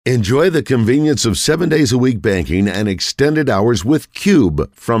Enjoy the convenience of 7 days a week banking and extended hours with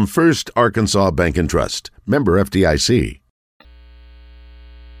Cube from First Arkansas Bank and Trust. Member FDIC.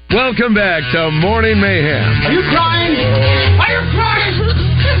 Welcome back to Morning Mayhem. Are you crying? Are you crying?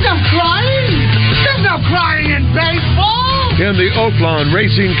 There's no crying. There's no crying in baseball. In the Oaklawn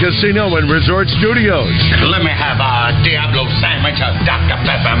Racing Casino and Resort Studios. Let me have a Diablo sandwich, a Dr.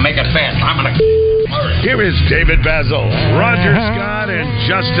 Pepper. Make it fast. I'm going to... Here is David Basil, Roger Scott, and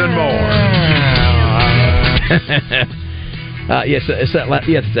Justin Moore. Yes, it's that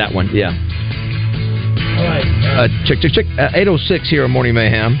one. Yeah. All right. Check. 8:06 here on Morning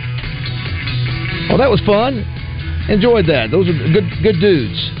Mayhem. Oh, that was fun. Enjoyed that. Those are good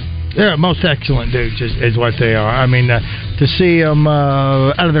dudes. They're most excellent dudes, is what they are. I mean, to see them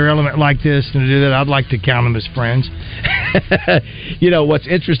out of their element like this and to do that, I'd like to count them as friends. You know, what's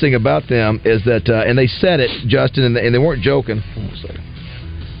interesting about them is that, and they said it, Justin, and they weren't joking.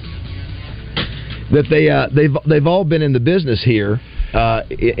 That they've all been in the business here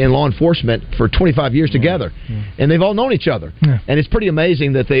in law enforcement for 25 years together, and they've all known each other. Yeah. And it's pretty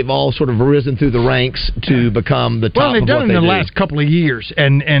amazing that they've all sort of risen through the ranks to become the top. Well, they've done it in the last couple of years,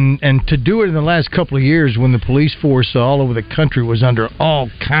 and to do it in the last couple of years when the police force all over the country was under all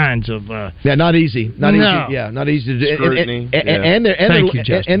kinds of not easy to do. Scrutiny. And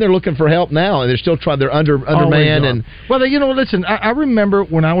they're looking for help now, and they're still trying. They're undermanned. And well, listen, I remember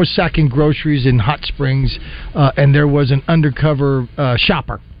when I was sacking groceries in Hot Springs, and there was an undercover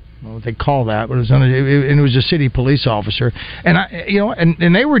shopper. Well, what they call that, but it was a city police officer, and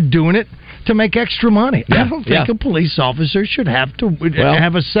and they were doing it to make extra money. Yeah, I don't think a police officer should have to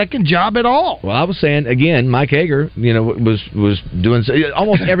have a second job at all. Well, I was saying again, Mike Hager, was doing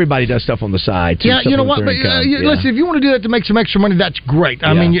almost everybody does stuff on the side. Yeah, you know what? But, listen, if you want to do that to make some extra money, that's great.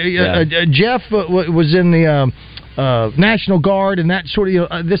 I mean, Jeff was in the National Guard and that sort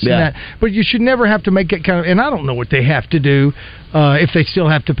of this and that, but you should never have to make it kind of. And I don't know what they have to do if they still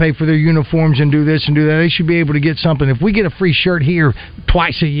have to pay for their uniforms and do this and do that. They should be able to get something. If we get a free shirt here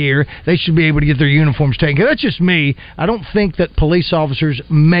twice a year, they should be able to get their uniforms taken. That's just me. I don't think that police officers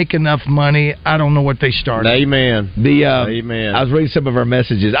make enough money. I don't know what they started. Amen. Amen. I was reading some of our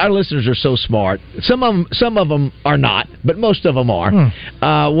messages. Our listeners are so smart. Some of them are not, but most of them are.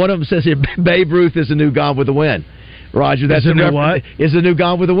 One of them says here, Babe Ruth is the new Gone with the Wind. Roger, that's a new what? Is the new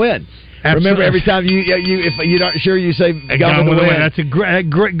Gone with the Wind. Absolutely. Remember, every time if you're not sure, you say Gone with the Wind. That's a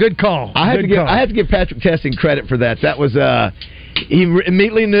great good call. I have to give Patrick Testing credit for that. That was he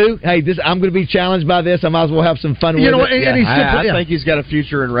immediately knew, hey, I'm going to be challenged by this. I might as well have some fun with it. I think he's got a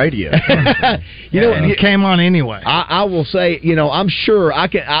future in radio. It came on anyway. I will say, I'm sure I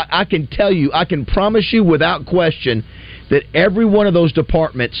can tell you, I can promise you without question that every one of those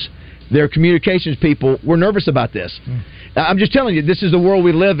departments, their communications people, were nervous about this. I'm just telling you, this is the world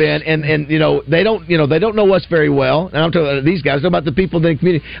we live in, and they don't know us very well. And I'm talking about these guys, I'm talking about the people in the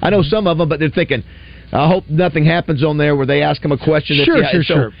community. I know some of them, but they're thinking, I hope nothing happens on there where they ask them a question.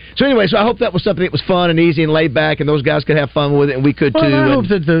 Sure. So anyway, I hope that was something that was fun and easy and laid back, and those guys could have fun with it, and we could too. I hope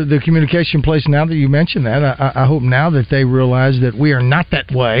that the communication place, now that you mention that, I hope now that they realize that we are not that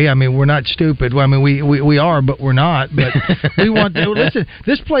way. I mean, we're not stupid. Well, I mean, we are, but we're not. But we want to listen.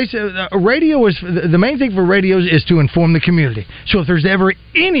 This place, radio is the main thing for radios is to inform the community. So if there's ever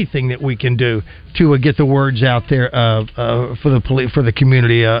anything that we can do to get the words out there for the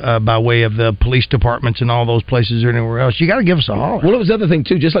community by way of the police departments and all those places or anywhere else, you got to give us a holler. Well, it was the other thing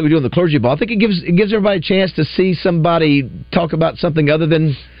too, just like we do in the clergy ball. I think it gives everybody a chance to see somebody talk about something other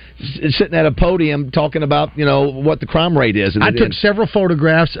than sitting at a podium talking about what the crime rate is. I took several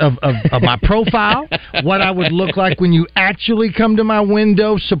photographs of my profile, what I would look like when you actually come to my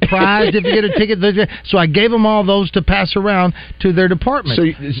window, surprised if you get a ticket. So I gave them all those to pass around to their department. So,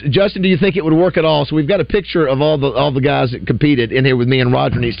 Justin, do you think it would work at all? So we've got a picture of all the guys that competed in here with me and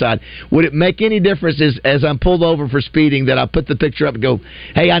Roger on each side. Would it make any difference as I'm pulled over for speeding that I put the picture up and go,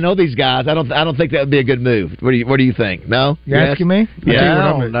 hey, I know these guys. I don't think that would be a good move. What do you think? No? You're asking me?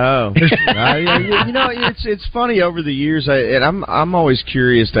 No. It's funny over the years, and I'm always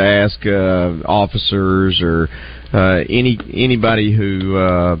curious to ask officers or anybody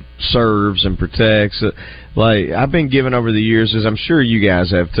who serves and protects. Like I've been given over the years, as I'm sure you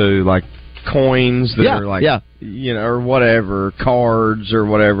guys have too, like coins that are like or whatever, cards or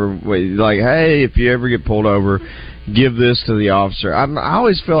whatever. Like, hey, if you ever get pulled over, give this to the officer. I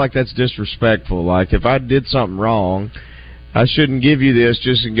always feel like that's disrespectful. Like if I did something wrong, I shouldn't give you this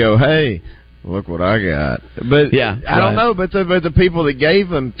just and go, hey, look what I got. But I don't know. But the people that gave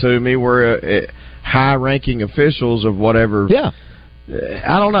them to me were high-ranking officials of whatever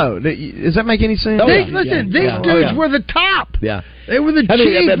I don't know. Does that make any sense? These dudes were the top. Yeah. They were the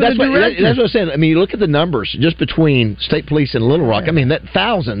chief of the director. That's what I'm saying. I mean, you look at the numbers just between state police and Little Rock. I mean, that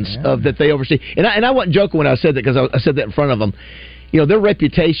thousands of that they oversee. And I wasn't joking when I said that, because I said that in front of them. You know, their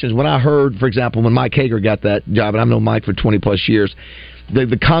reputations, when I heard, for example, when Mike Hager got that job, and I've known Mike for 20-plus years,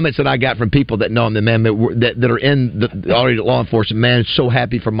 the comments that I got from people that know him, the man that are in the already law enforcement, man, so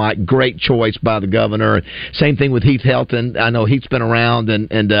happy for Mike. Great choice by the governor. Same thing with Heath Helton. I know Heath's been around,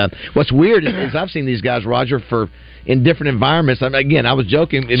 and what's weird is I've seen these guys, Roger, in different environments. I mean, again, I was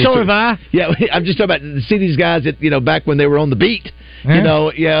joking. So have I. Yeah, I'm just talking about to see these guys that back when they were on the beat. Yeah.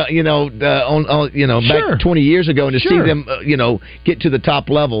 Back 20 years ago, and to see them, get to the top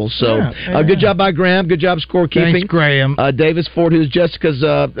level. So, good job by Graham. Good job scorekeeping. Thanks, Graham. Davis Ford, who's Jessica's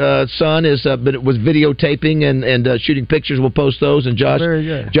son, was videotaping and shooting pictures. We'll post those. And Josh, very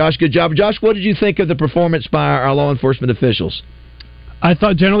good. Josh, good job. Josh, what did you think of the performance by our law enforcement officials? I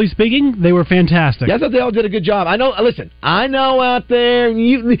thought, generally speaking, they were fantastic. Yeah, I thought they all did a good job. I know. Listen, I know out there,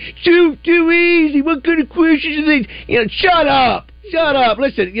 too easy. What kind of questions are these? Shut up.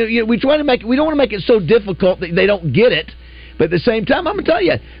 Listen, we try to we don't want to make it so difficult that they don't get it. But at the same time, I'm going to tell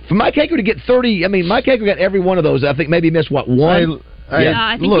you, for Mike Hager to get 30, I mean, Mike Hager got every one of those. I think maybe missed one.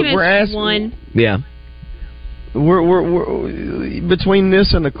 I think he missed one. Yeah. We're between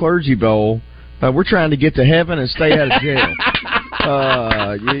this and the Clergy Bowl. We're trying to get to heaven and stay out of jail.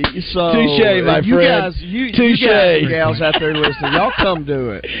 Touche, my friend. You guys, gals out there listening, y'all come do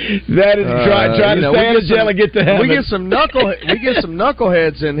it. That is try to stay out of jail and get to heaven. We get some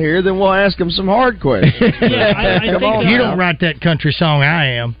knuckleheads in here, then we'll ask them some hard questions. You don't write that country song. I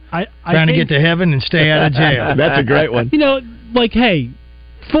am trying to get to heaven and stay out of jail. That's a great one. Hey.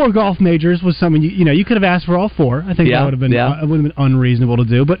 4 golf majors was something you could have asked for all 4. I think that would have been unreasonable to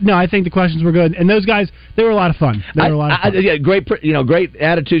do. But no, I think the questions were good, and those guys, they were a lot of fun. Great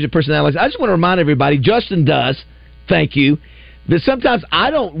attitudes and personalities. I just want to remind everybody, Justin does. Thank you. That sometimes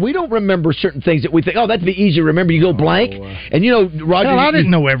we don't remember certain things that we think, that'd be easy to remember. You go blank, and Roger. Well, I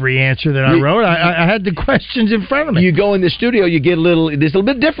didn't know every answer that I wrote. I had the questions in front of me. You go in the studio, you get it's a little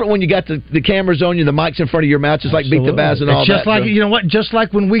bit different when you got the cameras on you, the mics in front of your mouth, just like Beat the Bass and all that. Just like you know what? Just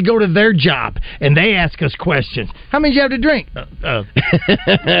like when we go to their job and they ask us questions. How many did you have to drink? I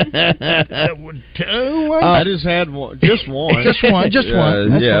just had one. Just one. Just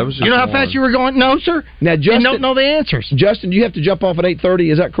one. Yeah, it was. You know how fast you were going? No, sir. Now, Justin, don't know the answers. Justin, do you have to jump off at 8:30?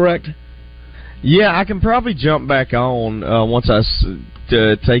 Is that correct? Yeah, I can probably jump back on once I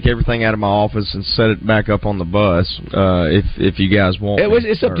take everything out of my office and set it back up on the bus. If you guys want,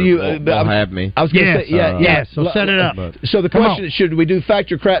 it's up to you. Will have me. I was going to say, yes. So set it up. So the question is, should we do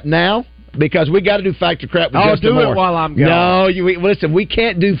Fact or Crap now? Because we got to do Fact or Crap with Justin Moore. Do it while I'm gone. No, listen, we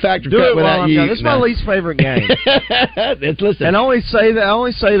can't do Fact or Crap without you. It's my least favorite game. Listen, and I only say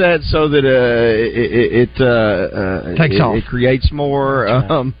that so that it takes off. It creates more.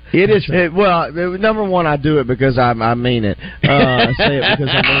 It is. Number one, I do it because I mean it. I say it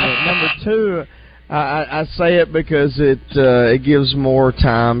because I mean it. Number two, I say it because it gives more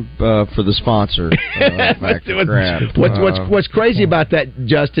time for the sponsor. What's crazy about that,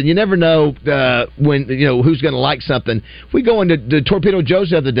 Justin? You never know when who's going to like something. We go into Torpedo Joe's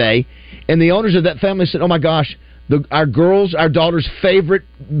the other day, and the owners of that family said, "Oh my gosh." Our daughter's favorite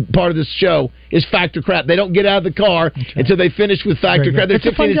part of this show is Fact or Crap. They don't get out of the car until they finish with Fact or Crap. They're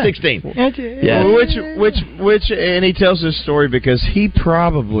 15 and 16. Yeah. Which, and he tells this story because he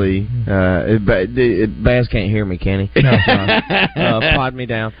probably Baz can't hear me, can he? No. Pod me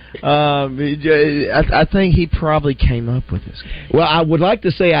down. I think he probably came up with this game. Well, I would like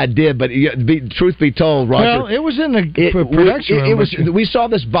to say I did, but truth be told, Roger, well, it was in the production room. We saw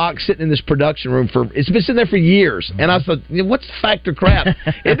this box sitting in this production room it's been sitting there for years. And I thought, what's Fact or Crap?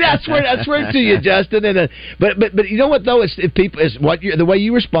 I swear to you, Justin. And but you know what though? It's the way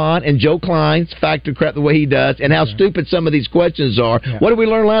you respond, and Joe Klein's Fact or Crap the way he does, and how stupid some of these questions are. Yeah. What did we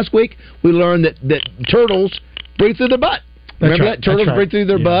learn last week? We learned that turtles breathe through their butt. Remember that? Turtles breathe through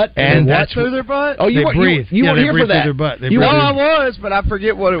their butt. And that's through their butt? Oh, you breathe. You weren't here for that. I was, but I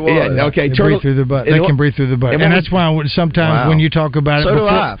forget what it was. Yeah, okay, they breathe through their butt. They can breathe through their butt. And that's why sometimes when you talk about it so do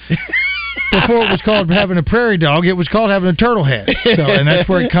I. Before it was called having a prairie dog, it was called having a turtle head. And that's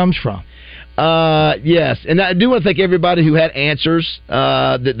where it comes from. Yes, and I do want to thank everybody who had answers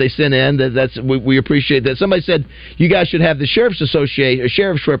that they sent in. We appreciate that. Somebody said you guys should have the sheriff's association, a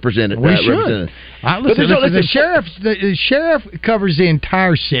sheriff's representative. We should. The sheriff covers the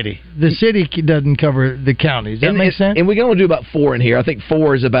entire city. The city doesn't cover the county. Does that make sense? And we can only do about 4 in here. I think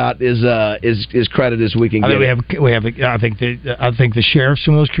 4 is about as credit as we can get. I think the sheriffs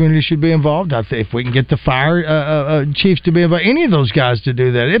from those communities should be involved. I think if we can get the fire chiefs to be involved, any of those guys to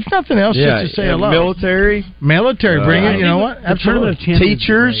do that. If nothing else, just to say hello. Military, bring it. You know what? Absolutely.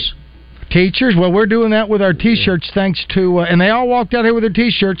 Teachers, well, we're doing that with our T-shirts, thanks to, and they all walked out here with their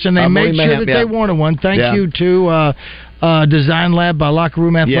T-shirts, and they made sure that they wanted one. Thank you to Design Lab by Locker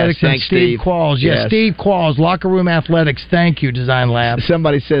Room Athletics and Steve Qualls. Yes, Steve Qualls, Locker Room Athletics. Thank you, Design Lab.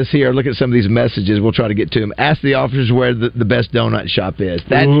 Somebody says here, look at some of these messages. We'll try to get to them. Ask the officers where the best donut shop is.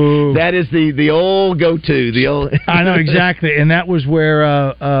 That is the old go-to. The old. I know, exactly, and that was where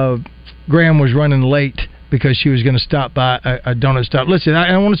Graham was running late, because she was going to stop by a donut stop. Listen,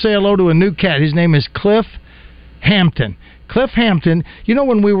 I want to say hello to a new cat. His name is Cliff Hampton. Cliff Hampton, you know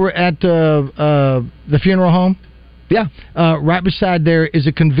when we were at the funeral home? Yeah. Right beside there is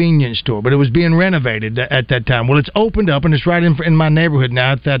a convenience store, but it was being renovated at that time. Well, it's opened up, and it's right in my neighborhood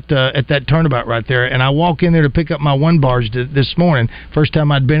now at that turnabout right there. And I walk in there to pick up my 1 bars this morning, first time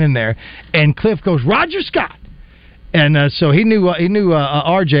I'd been in there, and Cliff goes, "Roger Scott." And so he knew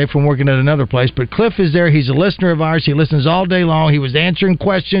RJ from working at another place, but Cliff is there. He's a listener of ours. He listens all day long. He was answering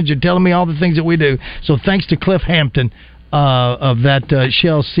questions and telling me all the things that we do. So thanks to Cliff Hampton of that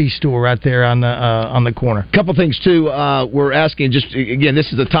Shell C store right there on the corner. A couple things too. We're asking, just again,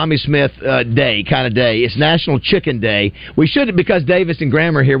 this is a Tommy Smith day kind of day. It's National Chicken Day. We should, because Davis and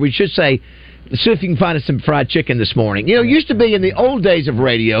Graham are here, we should say, see if you can find us some fried chicken this morning. You know, it used to be in the old days of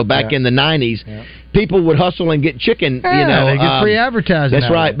radio back in the 90s, people would hustle and get chicken. They get free advertising.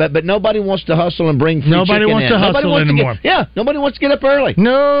 That's right, but nobody wants to hustle and bring free nobody chicken wants in. to hustle anymore. Nobody wants to get up early.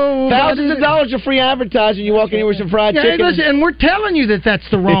 No, thousands of dollars of free advertising. You walk in here with some fried chicken. Listen, and we're telling you that's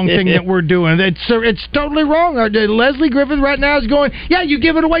the wrong thing that we're doing. It's totally wrong. Leslie Griffith right now is going, you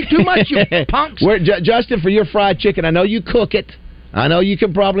give it away too much, you punks. Justin, for your fried chicken, I know you cook it. I know you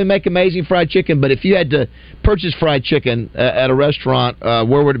can probably make amazing fried chicken, but if you had to purchase fried chicken at a restaurant,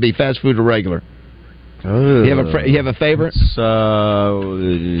 where would it be, fast food or regular? You have a favorite?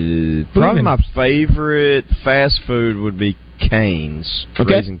 Probably my favorite fast food would be Cane's.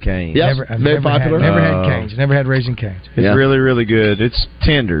 Okay. Raising Cane's. Yes, very popular. Never had Cane's. Never had Raising Cane's. It's really, really good. It's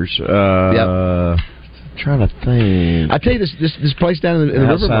tenders. Trying to think. I tell you, this place down in the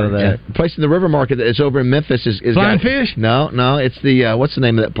river market, place in the river market that's over in Memphis is Flying Fish. No, it's the what's the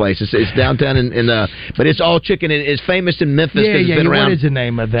name of that place? It's downtown in but it's all chicken. It's famous in Memphis. It's been around. What is the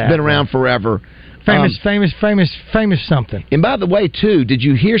name of that? Been around forever. Famous something. And by the way, too, did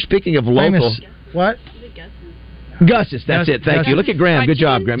you hear? Speaking of local, what? Gus's, that's it. Thank you. Look at Graham. Good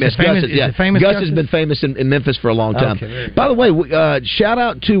job, Graham. Yes, Gus's. Yeah, Gus has been famous in Memphis for a long time. Okay, by the way, shout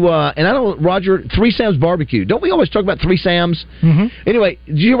out to and I don't Roger, Three Sam's Barbecue. Don't we always talk about Three Sam's? Mm-hmm. Anyway,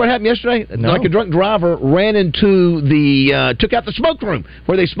 did you hear what happened yesterday? No. Like a drunk driver ran into took out the smoke room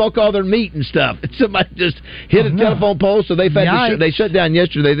where they smoke all their meat and stuff. And somebody just hit a telephone pole, so they've had they shut down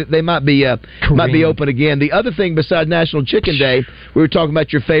yesterday. They might be open again. The other thing besides National Chicken Day, we were talking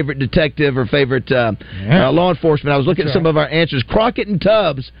about your favorite detective or favorite law enforcement. I was looking at some of our answers. Crockett and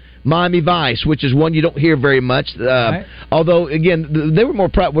Tubbs, Miami Vice, which is one you don't hear very much. Although, again, they were more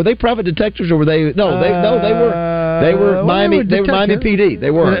were they private detectives or were they? No, they were Miami. They were Miami PD.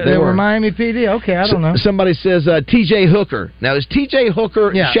 They were Miami PD. Okay, I don't know. Somebody says T.J. Hooker. Now is T.J.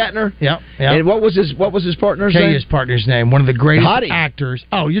 Hooker Shatner? Yeah. And what was his partner's name? His partner's name. One of the greatest actors.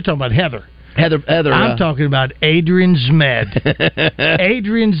 Oh, you're talking about Heather. I'm talking about Adrian Zmed.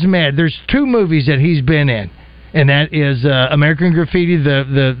 Adrian Zmed. There's 2 movies that he's been in. And that is American Graffiti,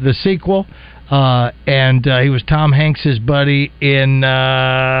 the sequel, and he was Tom Hanks's buddy in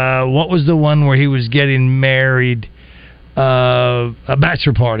what was the one where he was getting married? A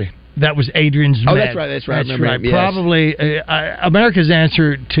bachelor party. That was Adrian Zmed. Oh, that's right. That's right. Yes. Probably America's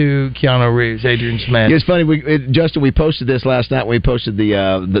answer to Keanu Reeves, Adrian Zmed. It's funny, Justin. We posted this last night when we posted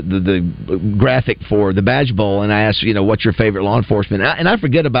the graphic for the Badge Bowl, and I asked, what's your favorite law enforcement? And I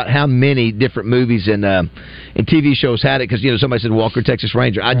forget about how many different movies and TV shows had it because somebody said Walker Texas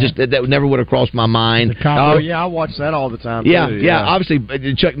Ranger. I just that never would have crossed my mind. Oh yeah, I watch that all the time. Yeah. Obviously,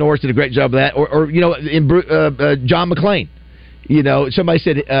 Chuck Norris did a great job of that. Or in John McClane. Somebody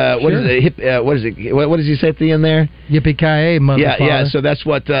said, what is it? What does he say at the end there? Yippee-ki-yay, motherfucker. Yeah. So that's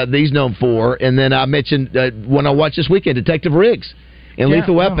what he's known for. And then I mentioned when I watched this weekend, Detective Riggs. in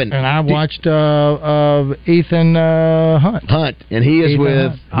Lethal Weapon. And I watched Ethan Hunt. And he is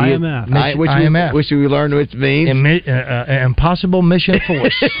with IMF. Which we learned what it means. Impossible Mission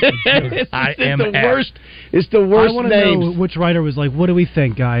Force. It's the worst I want to know which writer was like, what do we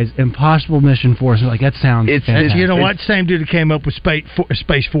think, guys? Impossible Mission Force. Like, that sounds fantastic. You know what? Same dude that came up with Space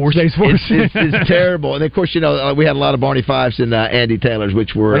Force. It's terrible. And, of course, we had a lot of Barney Fifes and Andy Taylors,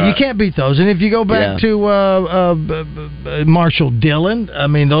 which were... you can't beat those. And if you go back to Marshall Dillon, I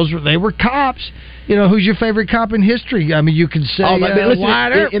mean, they were cops. Who's your favorite cop in history? I mean, you could say in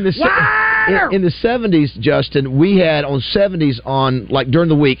the 70s, Justin, we had on 70s on, like, during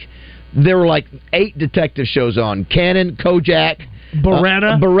the week, there were like 8 detective shows on. Cannon, Kojak,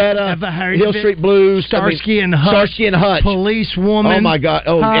 Beretta, Hill Street Blues, Starsky and Hutch, Police Woman. Oh my God!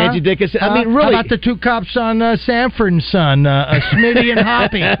 Angie Dickinson. I mean, really? How about the 2 cops on Sanford and Son, Smitty and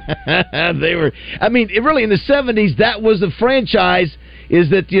Hoppy? They were. I mean, really, in the 70s, that was the franchise. Is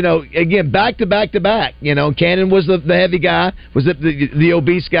that again back to back to back? Cannon was the heavy guy, was the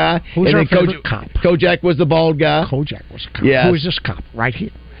obese guy, Who's our favorite cop? Kojak was the bald guy. Kojak was a cop. Yes. Who is this cop right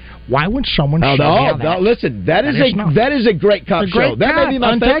here? Why would someone say that? Listen, that is a great cop show. That may be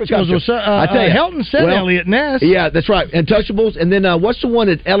my favorite cop show. I tell you, Helton said Elliot Ness. Yeah, that's right. Untouchables, and then what's the one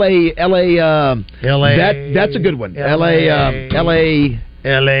at L.A. That's a good one. L.A.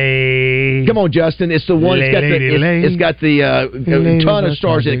 Come on, Justin. It's the one. It's got the ton of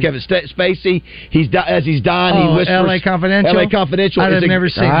stars in it. Kevin Spacey. As he's dying, he whispers. L.A. Confidential. L.A. Confidential. I've never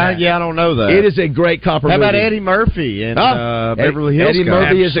seen that. Yeah, I don't know that. It is a great copper movie. How about Eddie Murphy and Beverly Hills? Eddie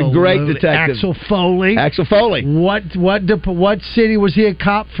Murphy is a great detective. Axel Foley. What city was he a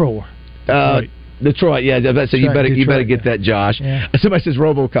cop for? Detroit, yeah. So you better get that, Josh. Yeah. Somebody says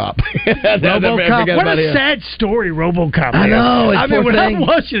RoboCop. RoboCop. What a sad story, RoboCop. I know. I mean, when I'm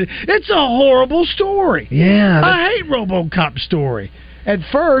watching it, it's a horrible story. Yeah. I hate RoboCop's story. At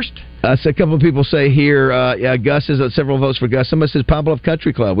first, a couple of people say here, Gus is several votes for Gus. Somebody says Palm Bluff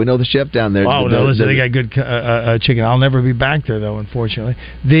Country Club. We know the chef down there. Oh, no, listen, they got good chicken. I'll never be back there, though, unfortunately.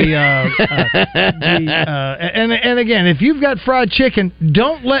 And again, if you've got fried chicken,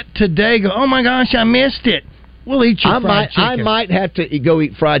 don't let today go, oh my gosh, I missed it. We'll eat your fried chicken. I might have to go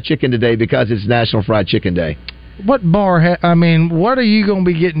eat fried chicken today because it's National Fried Chicken Day. What bar? What are you going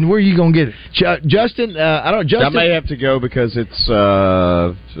to be getting? Where are you going to get it, Justin? I don't. Justin, I may have to go because it's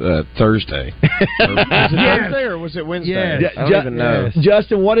Thursday. Was it Thursday or was it Wednesday? Yeah. I don't even know.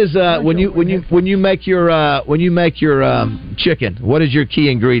 Justin, what is when you make your chicken? What is your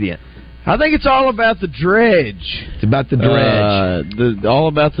key ingredient? I think it's all about the dredge. It's about the dredge. All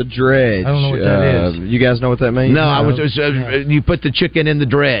about the dredge. I don't know what that is. You guys know what that means? No, you put the chicken in the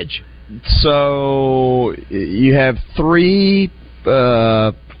dredge. So you have 3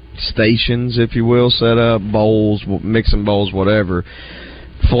 stations, if you will, set up, bowls, mixing bowls, whatever.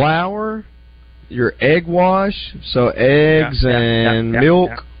 Flour, your egg wash, so eggs and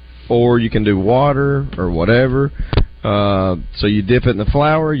milk, or you can do water or whatever. So you dip it in the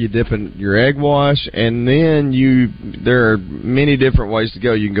flour, you dip in your egg wash, and then there are many different ways to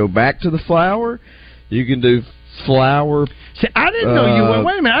go. You can go back to the flour. You can do flour. See, I didn't know you went.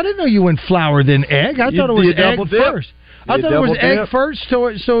 Wait a minute, I didn't know you went flour then egg. I thought it was egg first. I thought it was egg first, so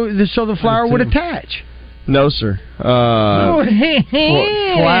the flour would attach. No, sir. Flour,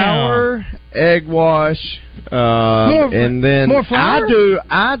 egg wash, and then more flour?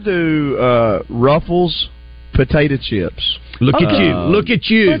 I do Ruffles potato chips. Look at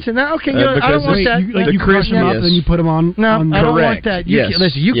you. Listen, now, okay, I don't want that. You crush them up and then you put them on. No, I don't want that. You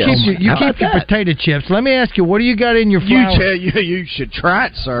keep your potato chips. Let me ask you, what do you got in your flour? You should try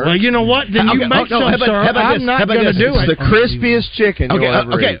it, sir. Well, you know what? Then you make some, sir. I'm not going to do it. It's the crispiest chicken you'll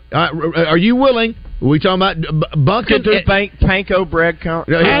ever eat. Are you willing? Are we talking about bunkin' panko bread? At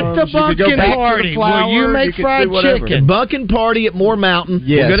the bunkin' party, will you make fried chicken? Bunkin' party at Moore Mountain.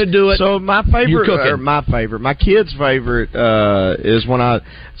 Yes. We're going to do it. So my kid's favorite is when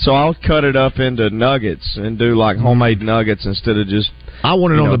I'll cut it up into nuggets and do like homemade nuggets instead of just I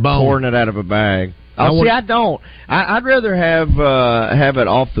want it on the bone, pouring it out of a bag. I don't. I'd rather have it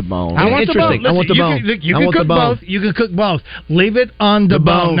off the bone. I want the bone. I want the bone. You can cook both. You can cook both. Leave it on the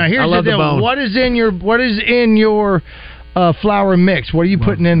bone. Now here's the deal. What is in your flour mix? What are you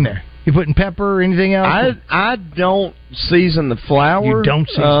putting in there? You putting pepper or anything else? I don't season the flour. You don't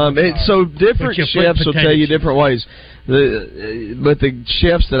season the flour. So different chefs will tell you different ways. But the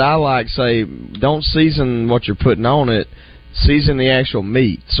chefs that I like say don't season what you're putting on it. Season the actual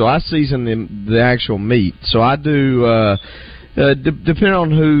meat. So I season the actual meat. So I do, depending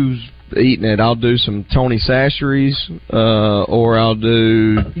on who's eating it, I'll do some Tony Chachere's, or I'll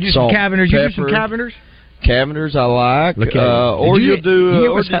do salt, pepper. You do some Cavenders? Cavenders I like. Or you'll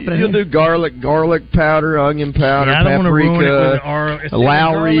do garlic powder, onion powder, paprika.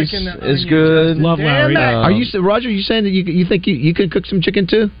 Lowry's is good. Love Lowry. Are you, Roger? Are you saying that you think you can cook some chicken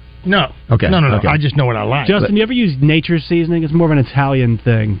too? No. Okay. No. Okay. I just know what I like. Justin, you ever use Nature's seasoning? It's more of an Italian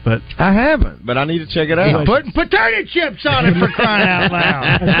thing, but I haven't. But I need to check it out. He's putting potato chips on it for crying out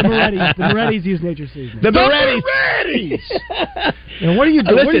loud. The Moretti's use Nature's seasoning. The Moretti's. What are you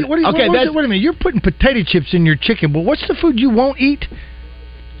doing? Listen, wait a minute. You're putting potato chips in your chicken. Well, what's the food you won't eat?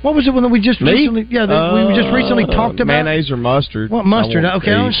 What was it when we just recently? Yeah, we just recently talked about mayonnaise or mustard. Well, mustard.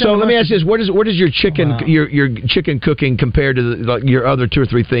 Okay. So let me ask you this: where does your chicken your chicken cooking compare to your other 2 or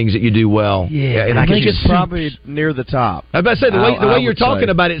 3 things that you do well? Yeah, I think it's probably near the top. I was about to say the way you're talking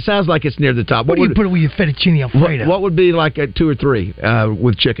about it sounds like it's near the top. What do you put with your fettuccine alfredo? What would be like 2 or 3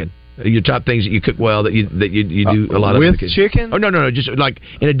 with chicken? Your top things that you cook well that you do a lot with of chicken? Oh no, just like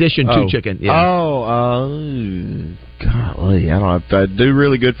in addition to chicken. Yeah. Golly, I don't know if I do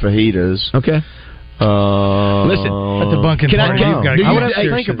really good fajitas. Okay. Listen, at the bunkin' party, I would have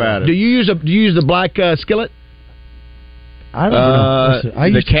to think about it. Do you use the black skillet? I don't know.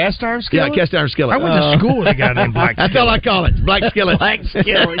 The cast iron skillet? Yeah, cast iron skillet. I went to school with a guy named Black Skillet. That's all I call it. Black skillet. Black skillet.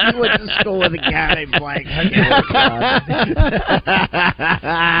 You went to school with a guy named Black Skillet.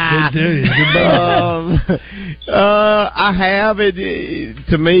 Good dude. I have it.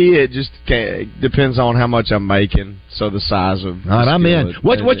 To me, it just depends on how much I'm making. So the size of. All right, I'm in.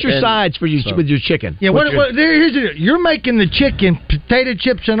 What's your sides for you with your chicken? Yeah, here's it. You're making the chicken, potato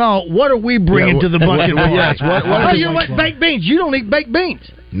chips and all. What are we bringing to the bunkin'? Baked beans. You don't eat baked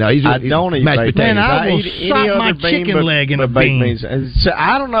beans. No, I don't eat mashed baked potatoes. Man, I will sock my chicken leg in a bean. So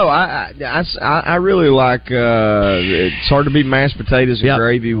I don't know. I really like. It's hard to beat mashed potatoes and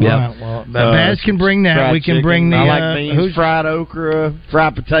gravy. Well, Baz can bring that. We can chicken. bring the. I like beans, fried okra,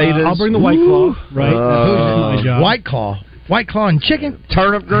 fried potatoes. I'll bring the White Claw. Right. My job. White Claw and chicken,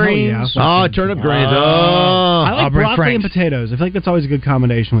 turnip greens. Turnip greens. I like broccoli and potatoes. I think that's always a good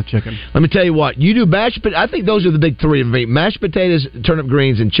combination with chicken. Let me tell you what. You do mashed potatoes. I think those are the big 3 of me. Mashed potatoes, turnip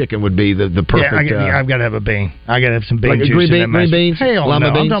greens, and chicken would be the perfect. Yeah, I've got to have a bean. I got to have some bean like juice green in that green beans. Hell no.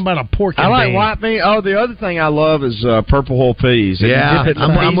 I'm talking about a pork and I like bean. white bean. Oh, the other thing I love is purple whole peas. Yeah,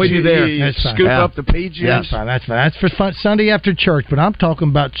 I'm with you there. You scoop up the pea juice. That's fine. That's for fun Sunday after church. But I'm talking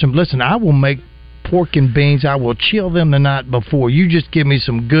about some. Listen, I will make pork and beans. I will chill them the night before. You just give me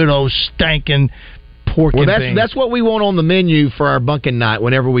some good old stankin' pork and beans. That's what we want on the menu for our bunkin' night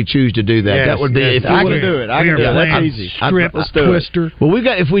whenever we choose to do that. Yes, that would be if I can do it. I can do it. That's easy. Strip twister. Well,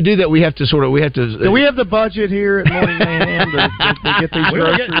 if we do that, we have to. Do we have the budget here at Morning Mayhem to get these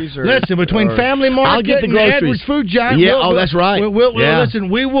groceries? Listen, between Family Market I'll get the and groceries. Edwards Food Giant. Yeah, that's right. Listen,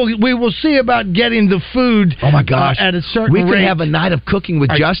 we will see about getting the food. Oh my gosh, at a certain we could rate. have a night of cooking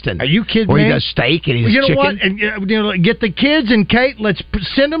with Justin. Are you kidding me? Or he does steak and he's chicken. What? And get the kids and Kate. Let's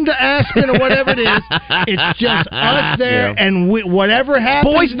send them to Aspen or whatever it is. It's just us there, and whatever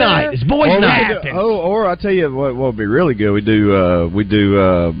happens. Boys' night. It's boys' night. Or I'll tell you what would be really good. We do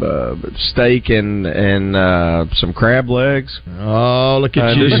steak and some crab legs. Oh, look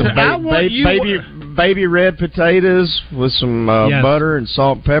at you! Some baby red potatoes with some butter and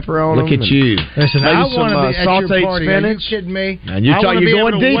salt and pepper on them. Look at you! Listen, I want to be at sauteed your party. spinach. Are you kidding me? And you're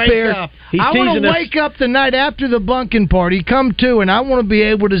going deep here. I want to wake up the night after the bunkin' party, come to, and I want to be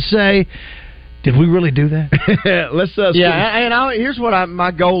able to say, did we really do that? Let's here's what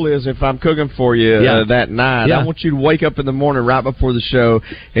my goal is if I'm cooking for you that night. I want you to wake up in the morning right before the show,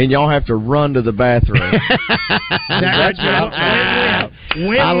 and y'all have to run to the bathroom. I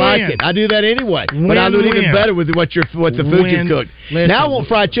like it. I do that anyway, but I do it even better with what the food you cook. Now I want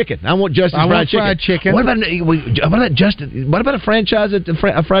fried chicken. I want Justin's fried chicken. What about Justin? What about a franchise?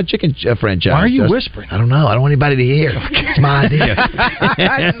 A fried chicken franchise? Why are you whispering? I don't know. I don't want anybody to hear. It's my idea.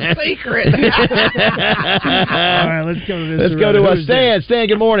 It's a secret. All right, let's go to this. Let's go to Stan. Stan,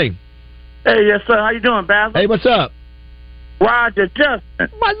 good morning. Hey, yes, sir. How you doing, Basil? Hey, what's up? Roger, Justin.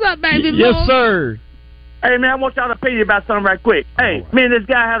 What's up, baby? Yes, sir. Hey, man, I want y'all to pay you about something right quick. Hey, me and this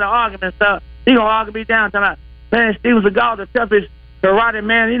guy had an argument, sir. He gonna argue me down, talking about, man, Steven Seagal, the toughest karate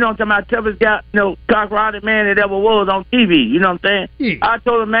man, you know what I'm talking about, toughest guy, karate man that ever was on TV, you know what I'm saying? Yeah. I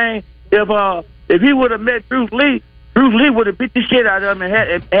told him, man, if he would have met Bruce Lee would have beat the shit out of him and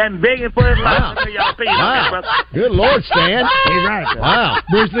had begging for his life. Wow. Good Lord, Stan. He's right. Wow.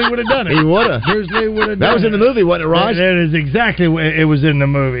 Bruce Lee would have done it. He would have. Bruce Lee would have done it. That was in the movie, wasn't it, Raj? That is exactly what it was in the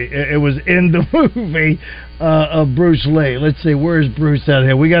movie. It was in the movie. of Bruce Lee. Let's see, where's Bruce out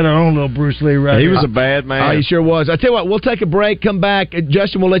here? We got our own little Bruce Lee right here. He was a bad man. Oh, he sure was. I tell you what, we'll take a break, come back.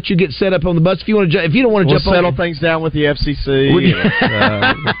 Justin, we'll let you get set up on the bus. If you want to, if you don't want to jump on, settle things down with the FCC.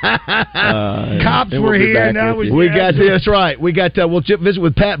 Cops were here. Now we got this. That's right. We got. We'll visit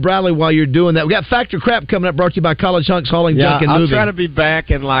with Pat Bradley while you're doing that. We got Factor Crap coming up, brought to you by College Hunks Hauling Junk and Moving. I'll try to be back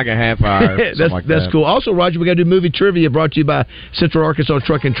in like a half hour. That's cool. Also, Roger, we got to do movie trivia, brought to you by Central Arkansas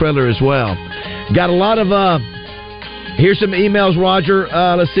Truck and Trailer as well. Got a lot of. Here's some emails, Roger.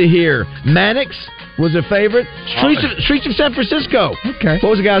 Let's see here. Mannix was a favorite. Streets of San Francisco. Okay. What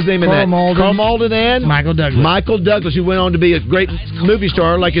was the guy's name in that? Carl Malden and Michael Douglas. Michael Douglas, who went on to be a great movie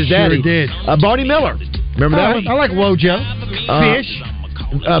star like his daddy. Sure did. Barney Miller. Remember that one? I like Wojo. Fish.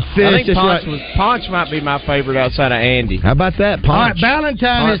 I think Ponch might be my favorite outside of Andy. How about that, Ponch?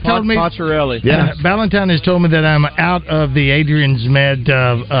 Valentine has told me. Poncherelli. Yeah. Valentine has told me that I'm out of the Adrian's Med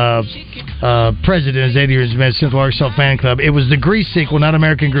president of Adrian's Med Central Arkansas Fan Club. It was the Grease sequel, not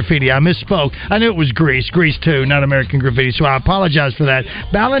American Graffiti. I misspoke. I knew it was Grease 2, not American Graffiti. So I apologize for that.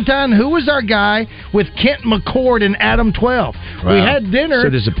 Valentine, who was our guy with Kent McCord and Adam 12? Wow. We had dinner. So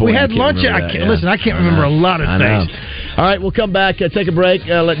disappointing. We had lunch. Listen, I can't remember a lot of things. All right, we'll come back, take a break,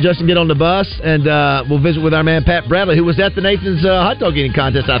 let Justin get on the bus, and we'll visit with our man Pat Bradley, who was at the Nathan's hot dog eating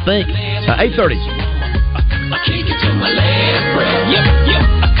contest, I think. 8:30. I kick it to my last breath. Yep.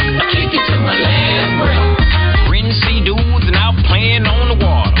 I kick it to my last breath. Renting sea dudes and out playing on the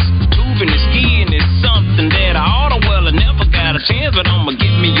waters. Tubing and skiing is something that I oughta. Well, I never got a chance, but I'ma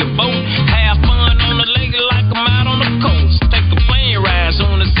get me a boat. Have fun on the lake like I'm out on the coast. Take a plane ride, so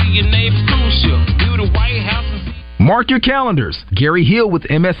wanna see your neighbor's cruise ship. View the White House. Mark your calendars. Gary Hill with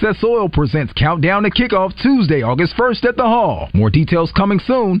MSS Oil presents Countdown to Kickoff Tuesday, August 1st at the Hall. More details coming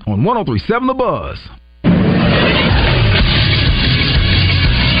soon on 103.7 The Buzz.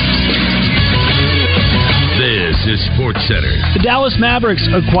 This is SportsCenter. The Dallas Mavericks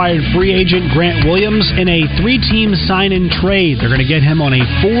acquired free agent Grant Williams in a 3-team sign-in trade. They're going to get him on a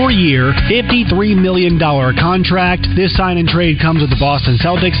 4-year, $53 million contract. This sign-in trade comes with the Boston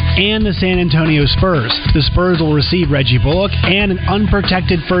Celtics and the San Antonio Spurs. The Spurs will receive Reggie Bullock and an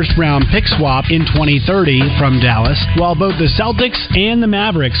unprotected first-round pick swap in 2030 from Dallas, while both the Celtics and the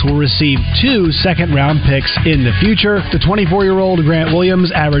Mavericks will receive 2 second-round picks in the future. The 24-year-old Grant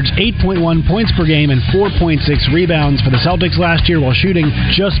Williams averaged 8.1 points per game and 4.6 rebounds for the Celtics last year while shooting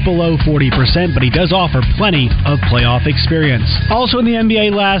just below 40%, but he does offer plenty of playoff experience. Also in the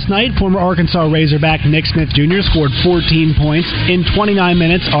NBA last night, former Arkansas Razorback Nick Smith Jr. scored 14 points in 29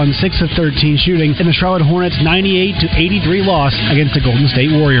 minutes on 6 of 13 shooting in the Charlotte Hornets' 98-83 loss against the Golden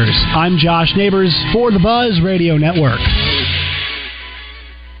State Warriors. I'm Josh Neighbors for the Buzz Radio Network.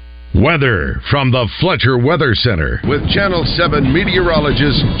 Weather from the Fletcher Weather Center with Channel 7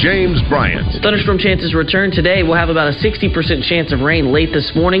 meteorologist James Bryant. Thunderstorm chances return today. We'll have about a 60% chance of rain late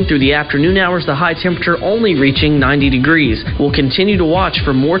this morning through the afternoon hours, the high temperature only reaching 90 degrees. We'll continue to watch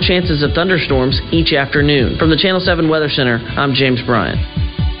for more chances of thunderstorms each afternoon. From the Channel 7 Weather Center, I'm James Bryant.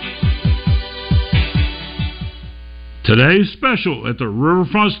 Today's special at the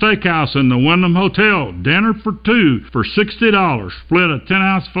Riverfront Steakhouse in the Wyndham Hotel. Dinner for 2 for $60. Split a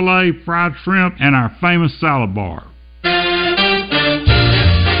 10-ounce filet, fried shrimp, and our famous salad bar.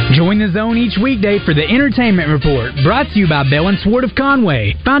 Join the Zone each weekday for the Entertainment Report, brought to you by Bell & Swart of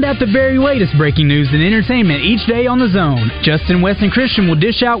Conway. Find out the very latest breaking news and entertainment each day on the Zone. Justin, Wes, and Christian will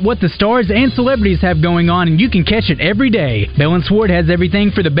dish out what the stars and celebrities have going on, and you can catch it every day. Bell & Swart has everything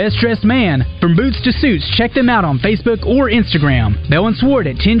for the best-dressed man. From boots to suits, check them out on Facebook or Instagram. Bell & Swart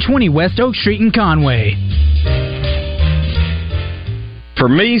at 1020 West Oak Street in Conway. For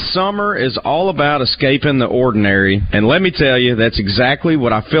me, summer is all about escaping the ordinary, and let me tell you, that's exactly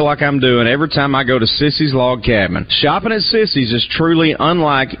what I feel like I'm doing every time I go to Sissy's Log Cabin. Shopping at Sissy's is truly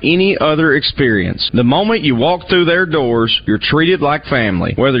unlike any other experience. The moment you walk through their doors, you're treated like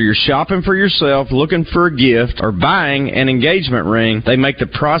family. Whether you're shopping for yourself, looking for a gift, or buying an engagement ring, they make the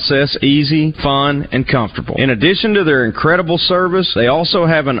process easy, fun, and comfortable. In addition to their incredible service, they also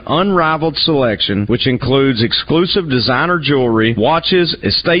have an unrivaled selection, which includes exclusive designer jewelry, watches,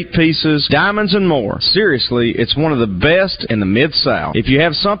 estate pieces, diamonds, and more. Seriously, it's one of the best in the Mid-South. If you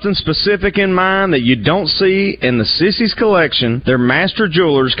have something specific in mind that you don't see in the Sissy's collection, their master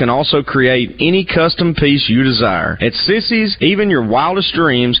jewelers can also create any custom piece you desire. At Sissy's, even your wildest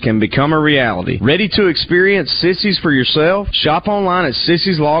dreams can become a reality. Ready to experience Sissy's for yourself? Shop online at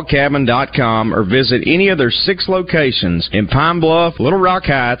sissyslogcabin.com or visit any of their 6 locations in Pine Bluff, Little Rock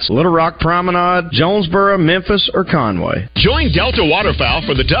Heights, Little Rock Promenade, Jonesboro, Memphis, or Conway. Join Delta Waterfowl waterfowl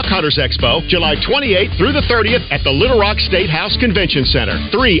for the Duck Hunters Expo, July 28th through the 30th at the Little Rock State House Convention Center.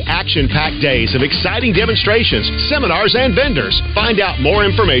 3 action-packed days of exciting demonstrations, seminars, and vendors. Find out more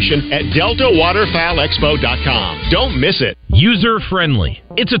information at DeltaWaterfowlExpo.com. Don't miss it. User-friendly.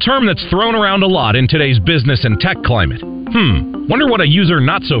 It's a term that's thrown around a lot in today's business and tech climate. Wonder what a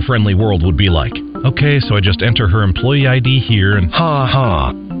user-not-so-friendly world would be like. Okay, so I just enter her employee ID here and... Ha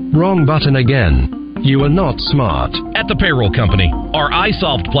ha. Wrong button again. You are not smart. At the Payroll Company, our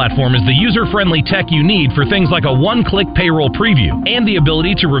iSolved platform is the user-friendly tech you need for things like a one-click payroll preview and the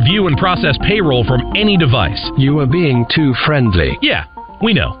ability to review and process payroll from any device. You are being too friendly. Yeah,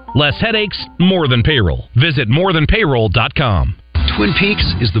 we know. Less headaches, more than payroll. Visit morethanpayroll.com. Twin Peaks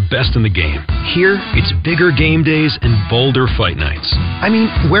is the best in the game. Here, it's bigger game days and bolder fight nights. I mean,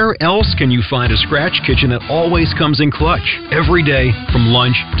 where else can you find a scratch kitchen that always comes in clutch? Every day, from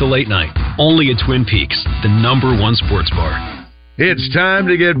lunch to late night. Only at Twin Peaks, the #1 sports bar. It's time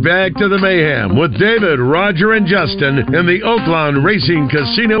to get back to the Mayhem with David, Roger, and Justin in the Oaklawn Racing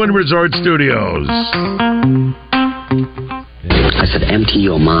Casino and Resort Studios. I said, empty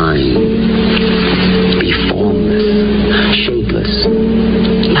your mind. Be formless, shapeless,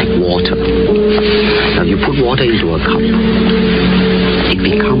 like water. Now you put water into a cup, it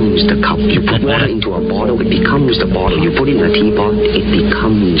becomes the cup. You put water into a bottle, it becomes the bottle. You put it in a teapot, it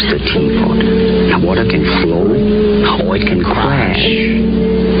becomes the teapot. Now water can flow, or it can crash.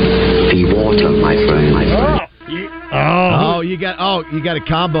 Be water, my friend, my friend. You got a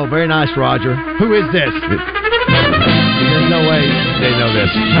combo. Very nice, Roger. Who is this? There's no way they know this.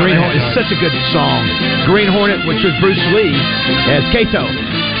 Green Hornet is such a good song. Green Hornet, which was Bruce Lee, as Kato.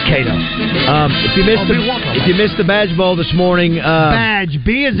 If you missed the Badge Bowl this morning, Badge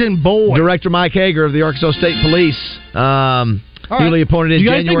B as in boy. Director Mike Hager of the Arkansas State Police, newly appointed in January. Do you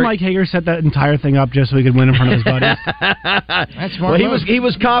guys think Mike Hager set that entire thing up just so he could win in front of his buddies? That's smart. Well, he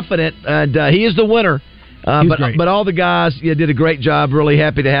was confident, and he is the winner. But all the guys did a great job. Really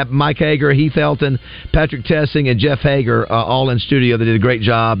happy to have Mike Hager, Heath Elton, Patrick Tessing, and Jeff Hager all in studio. They did a great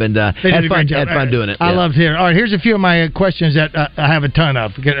job and had fun doing it. I loved hearing. All right, here's a few of my questions that I have a ton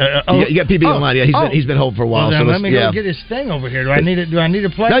of. You got PB online. Yeah, he's been holding for a while. Well, let me go get his thing over here. Do I need to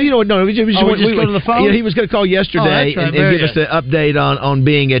play? No, you don't. No, we just go to the phone. He was going to call yesterday and give us an update on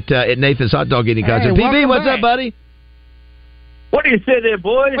being at Nathan's hot dog eating contest. PB, what's up, buddy? What do you say there,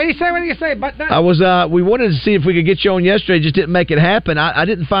 boys? What do you say? But we wanted to see if we could get you on yesterday. Just didn't make it happen. I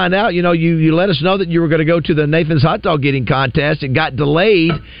didn't find out. You let us know that you were going to go to the Nathan's hot dog eating contest. It got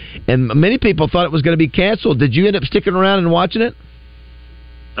delayed, and many people thought it was going to be canceled. Did you end up sticking around and watching it?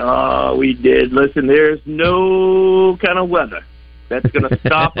 We did. Listen, there's no kind of weather that's going to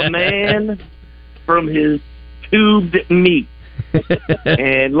stop a man from his tubed meat.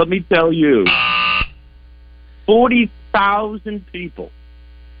 And let me tell you, 40,000 people.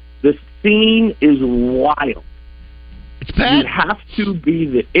 The scene is wild. It's Pat. You have to be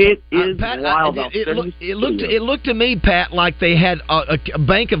there. It is Pat, wild. It looked to me, Pat, like they had a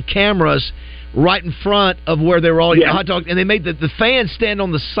bank of cameras right in front of where they were all eating hot dogs, and they made the fans stand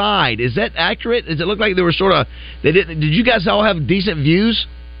on the side. Is that accurate? Does it look like they were sort of? They didn't. Did you guys all have decent views?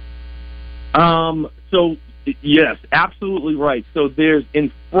 So yes, absolutely right. So there's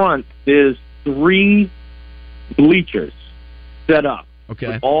 3 bleachers set up. Okay.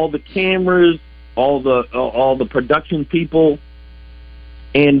 With all the cameras, all the production people,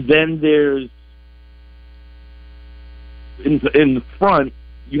 and then there's in the front.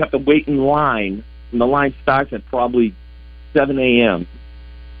 You have to wait in line, and the line starts at probably 7 a.m.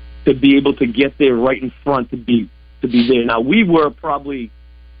 to be able to get there right in front to be there. Now we were probably,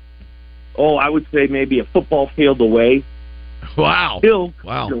 I would say maybe a football field away. Wow! Still,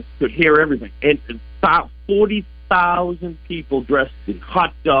 could hear everything, and about 40,000 people dressed in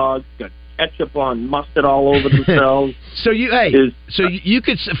hot dogs, got ketchup on, mustard all over themselves. So you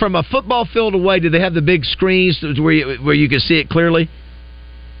could, from a football field away, did they have the big screens where you could see it clearly?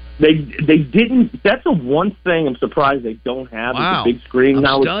 They didn't. That's the one thing I'm surprised they don't have is the big screen. I'm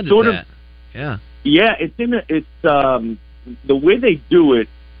now stunned it's sort at of that. it's the way they do it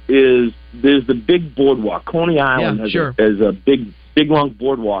is there's the big boardwalk. Coney Island has a big long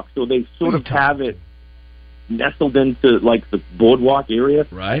boardwalk, so they sort of have it nestled into like the boardwalk area.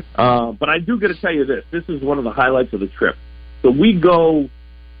 Right. But I do got to tell you this is one of the highlights of the trip. So we go.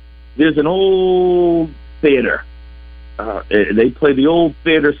 There's an old theater. They play the old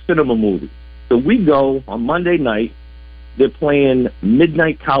theater cinema movies. So we go on Monday night. They're playing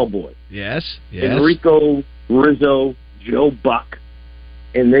Midnight Cowboy. Yes. Enrico, Rizzo, Joe Buck,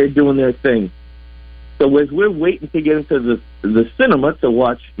 and they're doing their thing. So as we're waiting to get into the cinema to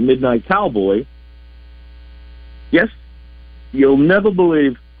watch Midnight Cowboy, guess you'll never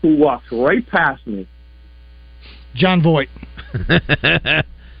believe who walks right past me. John Voight.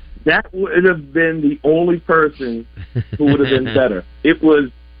 That would have been the only person who would have been better. It was,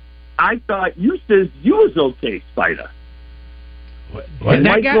 I thought, you said you was okay, Spider. And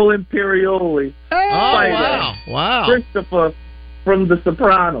Michael Imperioli. Oh, wow. Christopher from The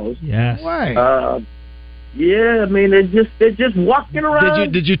Sopranos. Yes. Yeah, I mean, they're just walking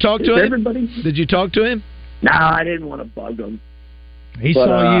around. Did you talk to him? Everybody. Did you talk to him? No, I didn't want to bug him. He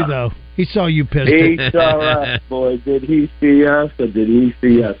saw you, though. He saw you pissed. He saw us, boy. Did he see us or did he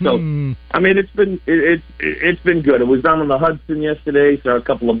see us? So, I mean, it's been good. It was down on the Hudson yesterday. Saw a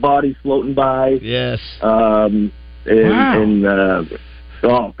couple of bodies floating by. Yes.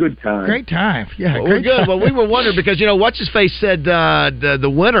 Oh, good time. Great time. Yeah, well, we're good. Well, we were wondering because, what's-his-face said,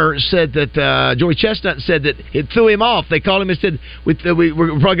 the winner said that, Joey Chestnut said that it threw him off. They called him and said, we're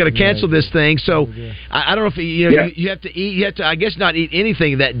probably going to cancel this thing. So, I don't know if, you have to eat, I guess, not eat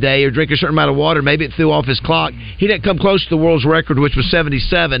anything that day or drink a certain amount of water. Maybe it threw off his clock. He didn't come close to the world's record, which was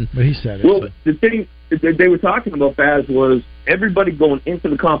 77. But he said it. Well, the thing that they were talking about, Baz, was everybody going into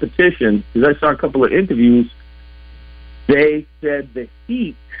the competition, because I saw a couple of interviews, they said the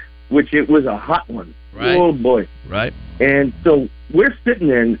heat, which it was a hot one. Right. Oh, boy. Right. And so we're sitting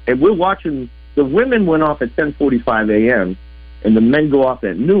there, and we're watching. The women went off at 10:45 a.m., and the men go off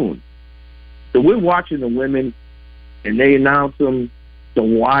at noon. So we're watching the women, and they announce them. The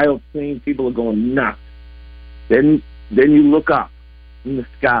wild scene. People are going nuts. Then you look up in the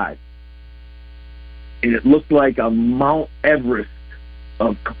sky, and it looked like a Mount Everest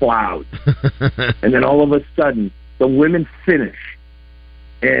of clouds. And then all of a sudden, the women finish,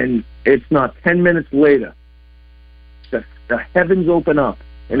 and it's not 10 minutes later, the heavens open up,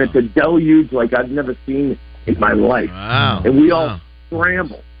 and it's a deluge like I've never seen in my life. Wow. And we all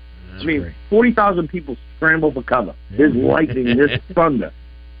scramble. That's 40,000 people scramble for cover. There's lightning, there's thunder.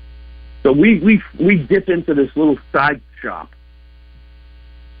 So we dip into this little side shop.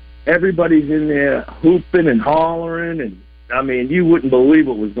 Everybody's in there hooping and hollering, and I mean, you wouldn't believe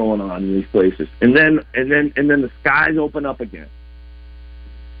what was going on in these places. And then the skies open up again.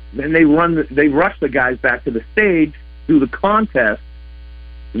 Then they rush the guys back to the stage, do the contest.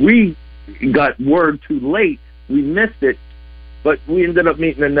 We got word too late. We missed it, but we ended up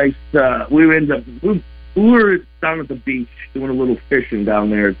meeting a nice. We were down at the beach doing a little fishing down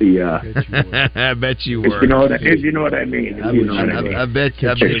there at the. I bet you were. If you know what I mean. I bet you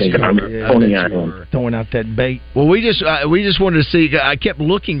were. Throwing out that bait. Well, we just wanted to see. I kept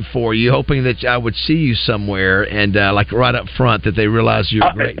looking for you, hoping that I would see you somewhere, and like right up front, that they realize your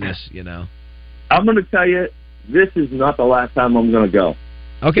greatness. I'm going to tell you, this is not the last time I'm going to go.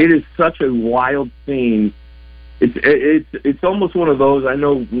 Okay. It is such a wild scene. It's almost one of those. I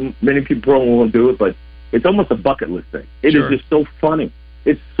know many people probably won't do it, but it's almost a bucket list thing. It is just so funny.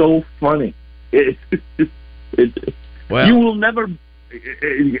 It's so funny. Well, you will never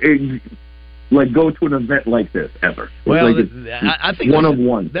go to an event like this ever. Well, I think one of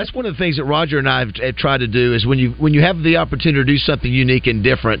one. That's one of the things that Roger and I have tried to do is when you have the opportunity to do something unique and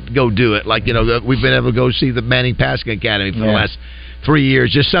different, go do it. Like we've been able to go see the Manning Passing Academy for the last 3 years.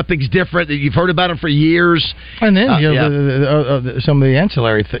 Just something's different that you've heard about them for years. And then some of the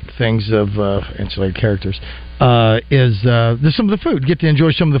ancillary things of ancillary characters is some of the food. Get to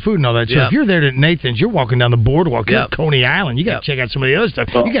enjoy some of the food and all that. So if you're there at Nathan's, you're walking down the boardwalk at Coney Island. You got to check out some of the other stuff.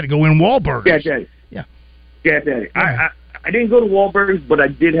 You got to go in Wahlburgers. Yeah, Daddy. I didn't go to Wahlburgers, but I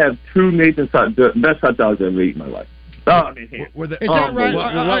did have two Nathan's best hot dogs I've ever eaten in my life. Oh, I mean, here. Were they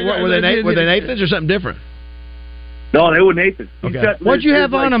Nathan's or something different? No, they were Nathan's. Okay. What'd you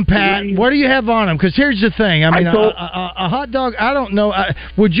have on them, Pat? What do you have on them? Because here's the thing. I mean, a hot dog. I don't know.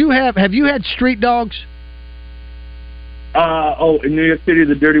 Would you have? Have you had street dogs? In New York City,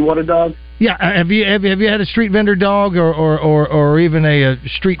 the dirty water dog. Yeah, have you had a street vendor dog or even a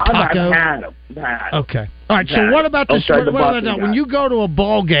street taco? I've had them. Okay. All right. So what about this? When you go to a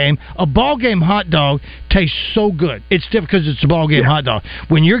ball game hot dog tastes so good. It's different because it's a ball game hot dog.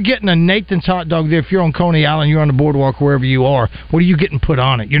 When you're getting a Nathan's hot dog there, if you're on Coney Island, you're on the boardwalk, wherever you are, what are you getting put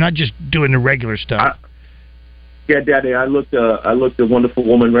on it? You're not just doing the regular stuff. Daddy, I looked a wonderful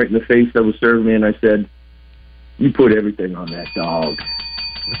woman right in the face that was serving me, and I said, "You put everything on that dog."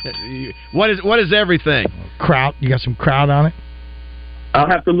 What is everything? Kraut. You got some kraut on it? I'll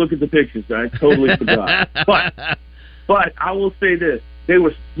have to look at the pictures. I totally forgot. But I will say this: they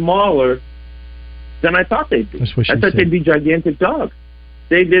were smaller than I thought they'd be. That's what she I thought they'd be gigantic dogs.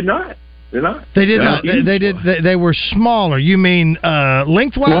 They did not. They're not. They did not. They were smaller. You mean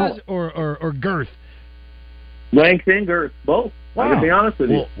lengthwise or girth? Length and girth, both. I'm gonna be honest with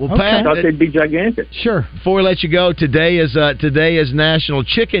you. Well, Pat, I thought they'd be gigantic. Sure. Before we let you go, today is National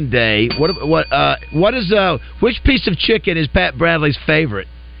Chicken Day. Which piece of chicken is Pat Bradley's favorite?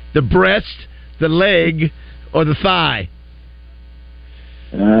 The breast, the leg, or the thigh?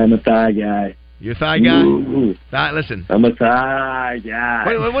 I'm a thigh guy. You're a thigh guy? Ooh. Thigh, listen. I'm a thigh guy.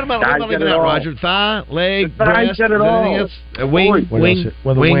 What am I leaving out, Roger? Thigh, leg, breast, got it all. anything else? A wing? Wing.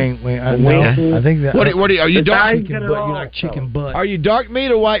 I think that. What are you dark? Chicken butt. You like chicken butt? Are you dark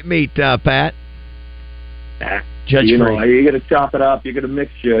meat or white meat, Pat? Judge you free. know, you got to chop it up. You got to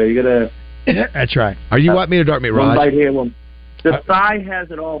mixture. You got to. That's right. Are you white meat or dark meat, Rod? One bite here, one. The thigh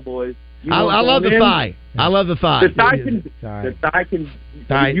has it all, boys. I love the thigh. I love the thigh. The thigh can.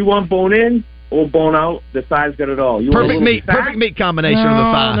 If you want bone in or bone out, the thigh's got it all. Perfect meat combination of the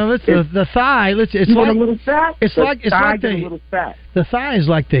thigh. No, the thigh. It's you like want a little fat. It's like a little fat. The thigh is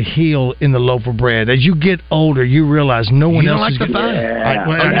like the heel in the loaf of bread. As you get older, you realize no one else is going to.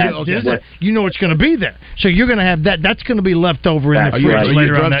 Yeah. You know it's going to be there, so you're going to have that. That's going to be left over in the fridge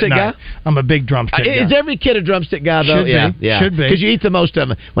later on that night. I'm a big drumstick guy. Is every kid a drumstick guy though? Should be. Because you eat the most of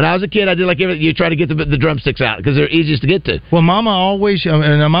them. When I was a kid, I did like everything. You try to get the drumsticks out because they're easiest to get to. Well, Mama always,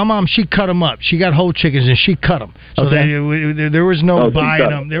 and my mom, she cut them up. She got whole chickens and she cut them. So there was no buying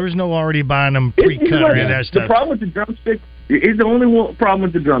them. There was no already buying them pre-cut or any of that stuff. The problem with the drumstick. Is the only problem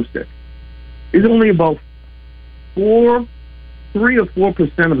with the drumstick. Is only about 3 or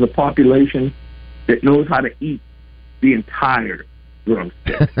 4% of the population that knows how to eat the entire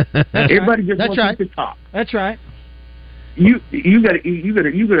drumstick. Everybody just wants to eat the top. That's right. You gotta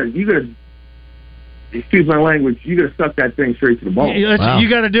excuse my language. You gotta suck that thing straight to the bone. You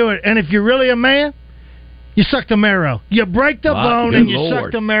gotta do it. And if you're really a man, you suck the marrow. You break the bone and you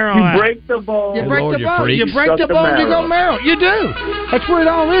suck the marrow out. You break the bone. You break the bone. You break the bone, you go marrow. You do. That's what it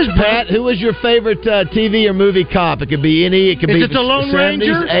all is, Pat. Who was your favorite TV or movie cop? It could be any. It could be the Lone 70s,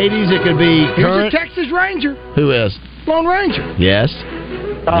 Ranger? 80s. It could be current. Here's a Texas Ranger. Who is? Lone Ranger. Yes.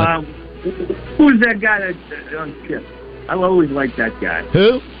 Who's that guy on Chips? I always like that guy.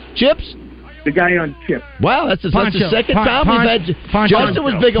 Who? Chips? The guy on Chips. Wow, that's the second time we've had. Justin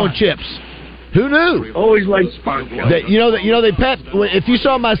was big on Chips. Who knew? Always like SpongeBob. They Pat. If you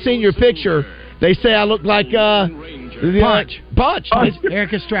saw my senior picture, they say I look like Punch.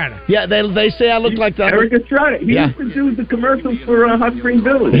 Eric Estrada. Yeah, they say I look like that. Eric Estrada. He used to do the commercials for Hot Spring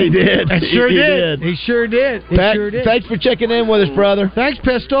Village. He did. He sure did. Pat, thanks for checking in with us, brother. Thanks,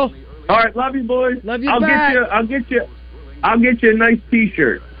 Pistol. All right, love you, boys. Love you. I'll get you a nice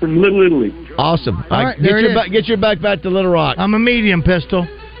T-shirt from Little Italy. Awesome. All right, get your back to Little Rock. I'm a medium, Pistol.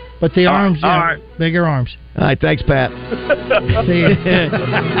 But the arms, bigger arms. All right, thanks, Pat. See you. All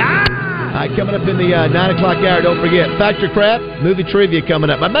right, coming up in the 9 o'clock hour, don't forget, Factor Crap, movie trivia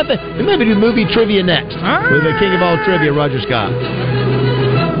coming up. We maybe do movie trivia next with the king of all trivia, Roger Scott.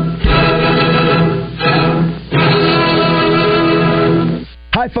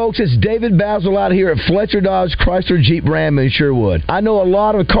 Hi, folks. It's David Basil out here at Fletcher Dodge Chrysler Jeep Ram in Sherwood. I know a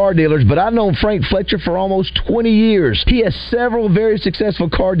lot of car dealers, but I've known Frank Fletcher for almost 20 years. He has several very successful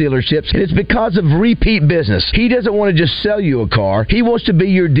car dealerships, and it's because of repeat business. He doesn't want to just sell you a car. He wants to be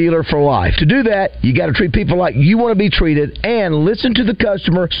your dealer for life. To do that, you got to treat people like you want to be treated and listen to the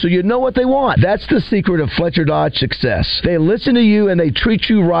customer so you know what they want. That's the secret of Fletcher Dodge success. They listen to you and they treat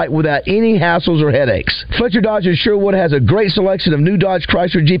you right without any hassles or headaches. Fletcher Dodge in Sherwood has a great selection of new Dodge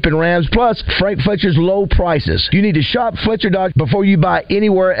Chrysler Jeep and Rams, plus Frank Fletcher's low prices. You need to shop Fletcher Dodge before you buy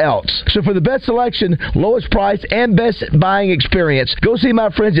anywhere else. So for the best selection, lowest price, and best buying experience, go see my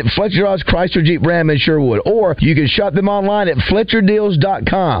friends at Fletcher Dodge Chrysler Jeep Ram in Sherwood, or you can shop them online at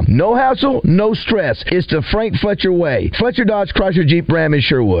FletcherDeals.com. No hassle, no stress. It's the Frank Fletcher way. Fletcher Dodge Chrysler Jeep Ram in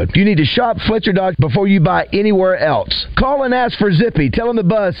Sherwood. You need to shop Fletcher Dodge before you buy anywhere else. Call and ask for Zippy. Tell them the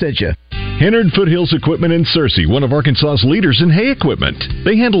Buzz sent you. Hennard Foothills Equipment in Searcy, one of Arkansas's leaders in hay equipment.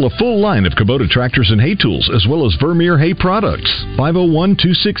 They handle a full line of Kubota tractors and hay tools, as well as Vermeer hay products.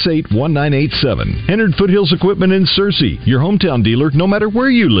 501-268-1987. Hennard Foothills Equipment in Searcy, your hometown dealer, no matter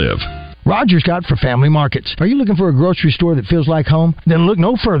where you live. Roger Scott for Family Markets. Are you looking for a grocery store that feels like home? Then look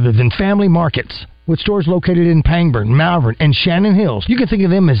no further than Family Markets. With stores located in Pangburn, Malvern, and Shannon Hills, you can think of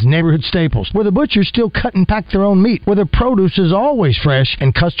them as neighborhood staples, where the butchers still cut and pack their own meat, where the produce is always fresh,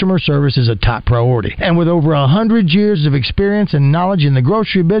 and customer service is a top priority. And with over 100 years of experience and knowledge in the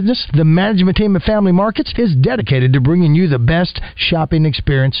grocery business, the management team at Family Markets is dedicated to bringing you the best shopping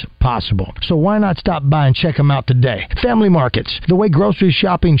experience possible. So why not stop by and check them out today? Family Markets, the way grocery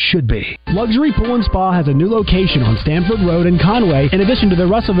shopping should be. Luxury Pool and Spa has a new location on Stanford Road in Conway, in addition to the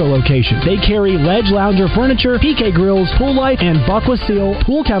Russellville location. They carry lead Ledge Lounger Furniture, PK Grills, Pool Life, and Buckwa Seal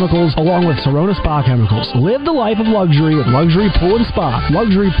Pool Chemicals, along with Serona Spa Chemicals. Live the life of luxury with Luxury Pool and Spa.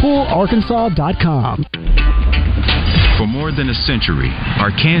 LuxuryPoolArkansas.com. For more than a century,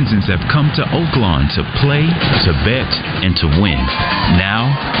 Arkansans have come to Oaklawn to play, to bet, and to win.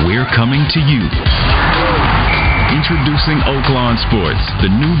 Now, we're coming to you. Introducing Oaklawn Sports,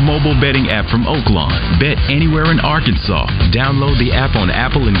 the new mobile betting app from Oaklawn. Bet anywhere in Arkansas. Download the app on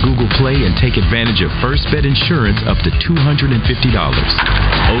Apple and Google Play and take advantage of first bet insurance up to $250.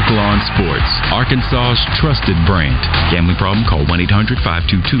 Oaklawn Sports, Arkansas's trusted brand. Gambling problem? Call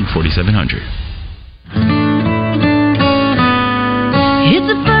 1-800-522-4700. It's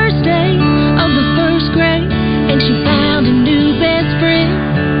the first day of the first grade, and she found a new best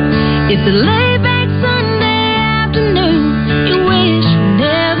friend. It's a laid-back Sunday afternoon you wish would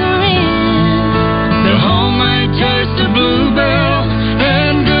never end. The homemade taste of Bluebell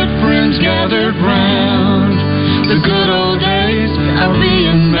and good friends gathered round. The good old days are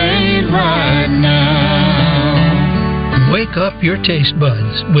being made right now. Wake up your taste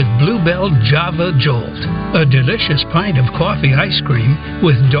buds with Bluebell Java Jolt, a delicious pint of coffee ice cream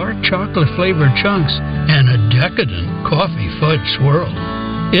with dark chocolate-flavored chunks and a decadent coffee fudge swirl.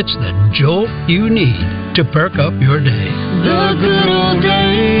 It's the jolt you need to perk up your day. The good old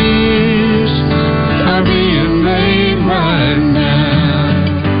days are being made right now.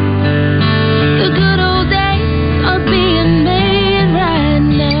 The good old days are being made right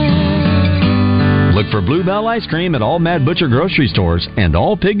now. Look for Bluebell ice cream at all Mad Butcher grocery stores and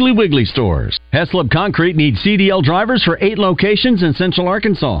all Piggly Wiggly stores. Heslop Concrete needs CDL drivers for 8 locations in Central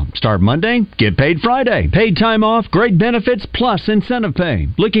Arkansas. Start Monday, get paid Friday. Paid time off, great benefits, plus incentive pay.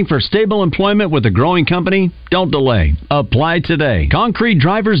 Looking for stable employment with a growing company? Don't delay. Apply today.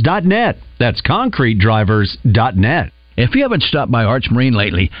 ConcreteDrivers.net. That's ConcreteDrivers.net. If you haven't stopped by Arch Marine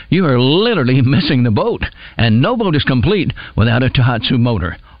lately, you are literally missing the boat. And no boat is complete without a Tohatsu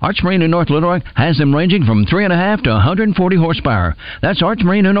motor. Arch Marine in North Little Rock has them ranging from 3.5 to 140 horsepower. That's Arch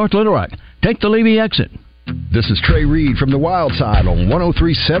Marine in North Little Rock. Take the Levy exit. This is Trey Reed from the Wild Side on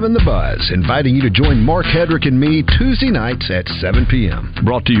 103.7 The Buzz, inviting you to join Mark Hedrick and me Tuesday nights at 7 p.m.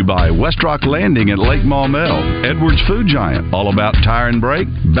 Brought to you by West Rock Landing at Lake Maumelle, Edwards Food Giant, all about tire and brake,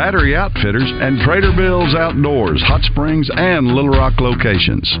 battery outfitters, and Trader Bill's Outdoors, Hot Springs, and Little Rock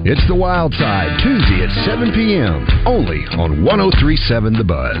locations. It's the Wild Side, Tuesday at 7 p.m., only on 103.7 The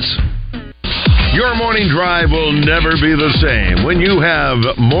Buzz. Your morning drive will never be the same when you have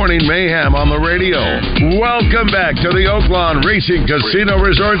Morning Mayhem on the radio. Welcome back to the Oaklawn Racing Casino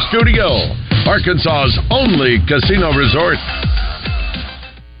Resort Studio, Arkansas's only casino resort.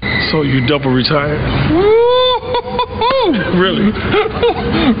 So you double retired? Really?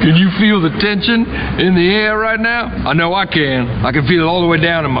 Can you feel the tension in the air right now? I know I can. I can feel it all the way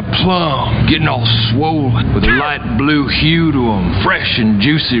down in my plum, getting all swollen with a light blue hue to them, fresh and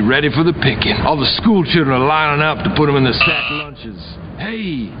juicy, ready for the picking. All the school children are lining up to put them in the sack lunches.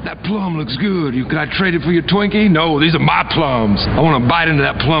 Hey, that plum looks good. Can I trade it for your Twinkie? No, these are my plums. I want to bite into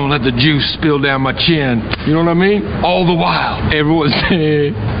that plum and let the juice spill down my chin. You know what I mean? All the while, everyone's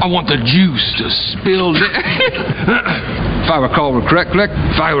saying, I want the juice to spill down. If I recall correctly,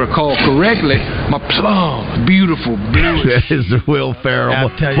 my plum, beautiful blue. That is Will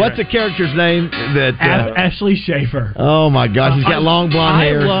Ferrell. What's the character's name? That Ashley Schaefer. Oh my gosh, he's got long blonde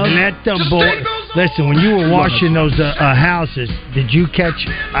hair. Let the boy. Listen, when you were washing those houses, did you catch?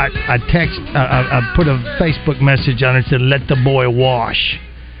 I put a Facebook message on it that said, "Let the boy wash."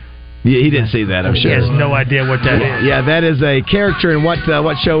 Yeah, he didn't see that, I'm sure. He has no idea what that is. Yeah, that is a character in what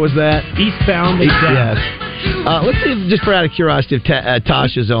show was that? Eastbound and Down. Yes. Let's see, just for out of curiosity, if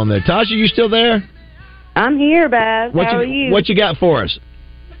Tasha's on there. Tasha, you still there? I'm here, Baz. How are you? What you got for us?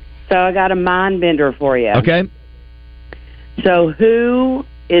 So I got a mind bender for you. Okay. So who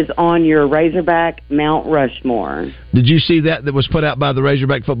is on your Razorback Mount Rushmore? Did you see that was put out by the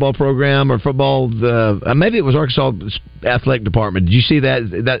Razorback football program or football? Maybe it was Arkansas Athletic Department. Did you see that?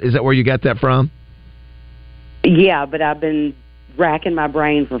 Is that where you got that from? Yeah, but I've been racking my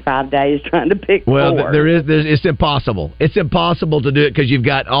brain for 5 days trying to pick four. It's impossible. It's impossible to do it because you've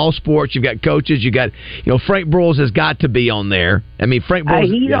got all sports, you've got coaches, you got Frank Broyles has got to be on there. I mean, Frank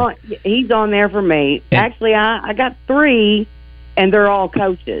Broyles. He's on there for me. Actually, I got 3. And they're all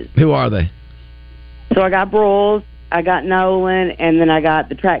coaches. Who are they? So I got Broyles, I got Nolan, and then I got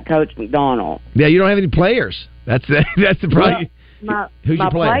the track coach McDonald. Yeah, you don't have any players. That's the problem. Well, Who's my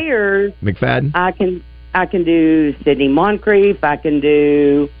your player? Players. McFadden. I can do Sidney Moncrief. I can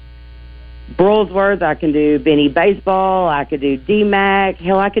do Broylesworth. I can do Benny Baseball. I could do D-Mac.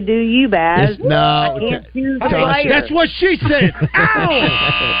 Hell, I could do you, Baz. No, I can't choose a player. That's what she said.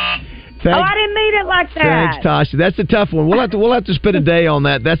 Ow! I didn't mean it like that. Thanks, Tasha. That's a tough one. We'll have to spend a day on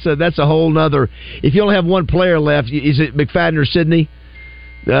that. That's a whole nother. If you only have one player left, is it McFadden or Sidney?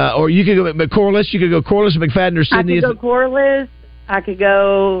 Or you could go Corliss. You could go Corliss, McFadden, or Sidney. I could go Corliss. I could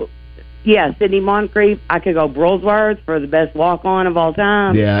go, Sidney Moncrief. I could go Brolsworth for the best walk-on of all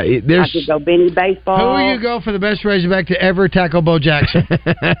time. Yeah, I could go Benny Baseball. Who will you go for the best Razorback to ever tackle Bo Jackson?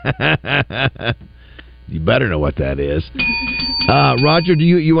 You better know what that is. Roger, do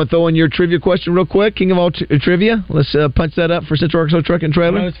you want to throw in your trivia question real quick? King of all trivia? Let's punch that up for Central Arkansas Truck and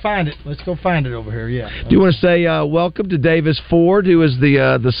Trailer. Well, let's find it. Let's go find it over here, yeah. Do you want to say welcome to Davis Ford, who is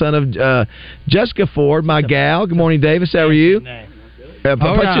the son of Jessica Ford, my gal. Good morning, Davis. How are you? Punch his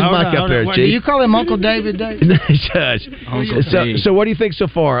mic up there, Chief. Do you call him Uncle David? So what do you think so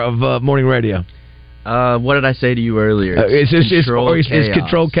far of morning radio? What did I say to you earlier? It's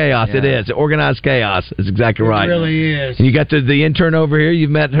controlled chaos. Yeah. It is organized chaos. That's exactly right. It really is. And you got the intern over here. You've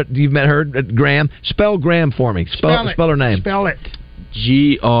met her, Graham. Spell Graham for me. Spell her name. Spell it.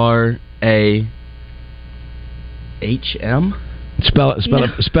 GRAHM. Spell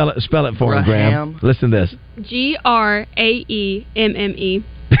it for him, Graham. Listen to this. GRAEMME.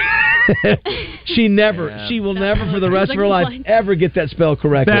 She will never for the rest of her life ever get that spell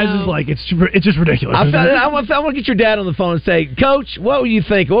correctly. Baz is like, it's just ridiculous. I want to get your dad on the phone and say, Coach, what were you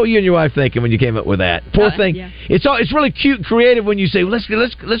thinking? What were you and your wife thinking when you came up with that? Poor thing. Yeah. It's really cute and creative when you say, let's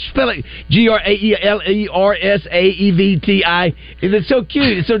spell it GRAELERSAEVTI. It's so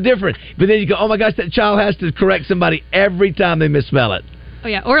cute. It's so different. But then you go, oh my gosh, that child has to correct somebody every time they misspell it. Oh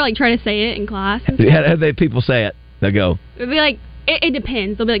yeah, or like try to say it in class. How do people say it? They'll go. It'd be like. It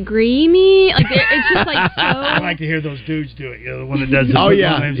depends. They'll be like Greamy. Like it's just like so. I like to hear those dudes do it. You know, the one that does.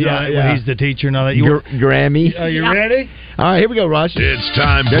 When he's the teacher and all that. Grammy. Are you ready? All right, here we go, Raj. It's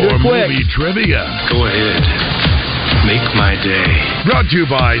time for movie trivia. Go ahead. Make my day. Brought to you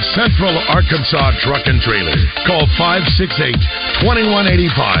by Central Arkansas Truck and Trailer. Call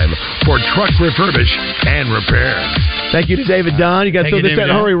 568-2185 for truck refurbish and repair. Thank you to David Dunn. You got to throw this in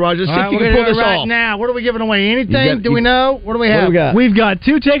a hurry, Roger. See if you can pull this off. Now, what are we giving away? Anything? Do we know? What do we have? We've got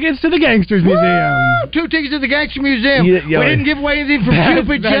 2 tickets to the Gangsters Museum. 2 tickets to the Gangster Museum. We didn't give away anything from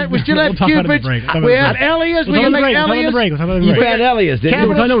Cupid yet. We still have Cupid. We have Elias. We can make Elias. You found Elias, didn't you?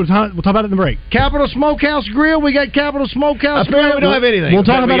 We'll talk about it in the break. Capital Smokehouse Grill. We got Capital Smokehouse Grill. We don't have anything. We'll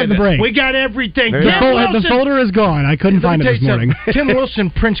talk about it in the break. We got everything. The folder is gone. I couldn't find it this morning. Tim Wilson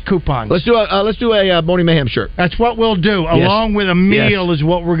Prince coupons. Let's do a Morning Mayhem shirt. That's what we'll do. Along with a meal is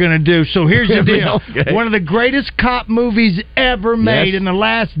what we're going to do. So here's the deal. Okay. One of the greatest cop movies ever made in the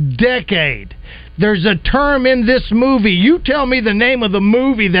last decade. There's a term in this movie. You tell me the name of the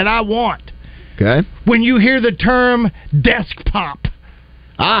movie that I want. Okay. When you hear the term desk pop.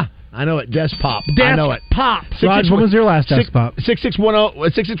 I know it. Desk pop. I know it. Pop. Raj, when was your last desk pop?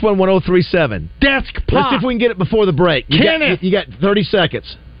 6611037. Desk pop. Let's see if we can get it before the break. You got 30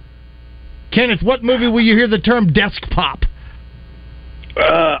 seconds. Kenneth, what movie will you hear the term desk pop?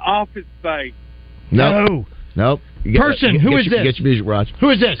 Office Space. No. Nope. Person. Who is this? Get your music, Raj. Who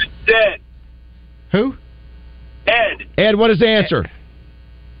is this? Ed. Who? Ed, what is the answer?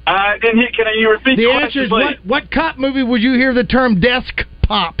 Can you repeat the question, answer is please? What cop movie would you hear the term desk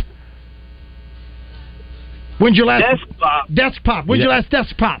pop? When's your last desk pop? Desk pop. When's your last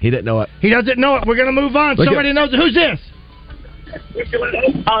desk pop? He didn't know it. He doesn't know it. We're going to move on. Somebody knows it. Who's this? This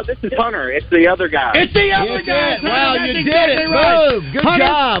is Hunter. It's the other guy. It's the other guy. Wow, you did it. Right. Boom. Good Hunter,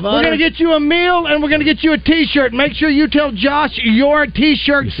 job, Hunter. We're going to get you a meal, and we're going to get you a T-shirt. Make sure you tell Josh your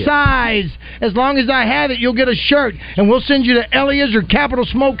T-shirt size. As long as I have it, you'll get a shirt, and we'll send you to Elias or Capital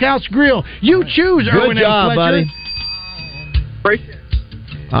Smokehouse Grill. You choose, Good Erwin job, buddy. Appreciate it.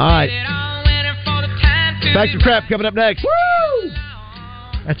 All right. Factor Crap coming up next. Woo!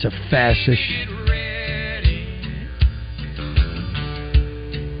 That's a fast-ish.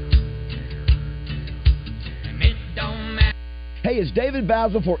 Hey, it's David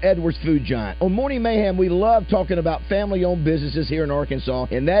Basil for Edwards Food Giant. On Morning Mayhem, we love talking about family-owned businesses here in Arkansas,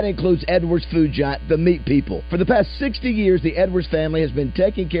 and that includes Edwards Food Giant, the meat people. For the past 60 years, the Edwards family has been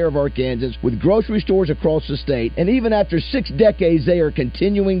taking care of Arkansans with grocery stores across the state, and even after 6 decades, they are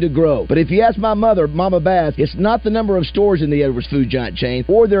continuing to grow. But if you ask my mother, Mama Bass, it's not the number of stores in the Edwards Food Giant chain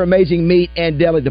or their amazing meat and deli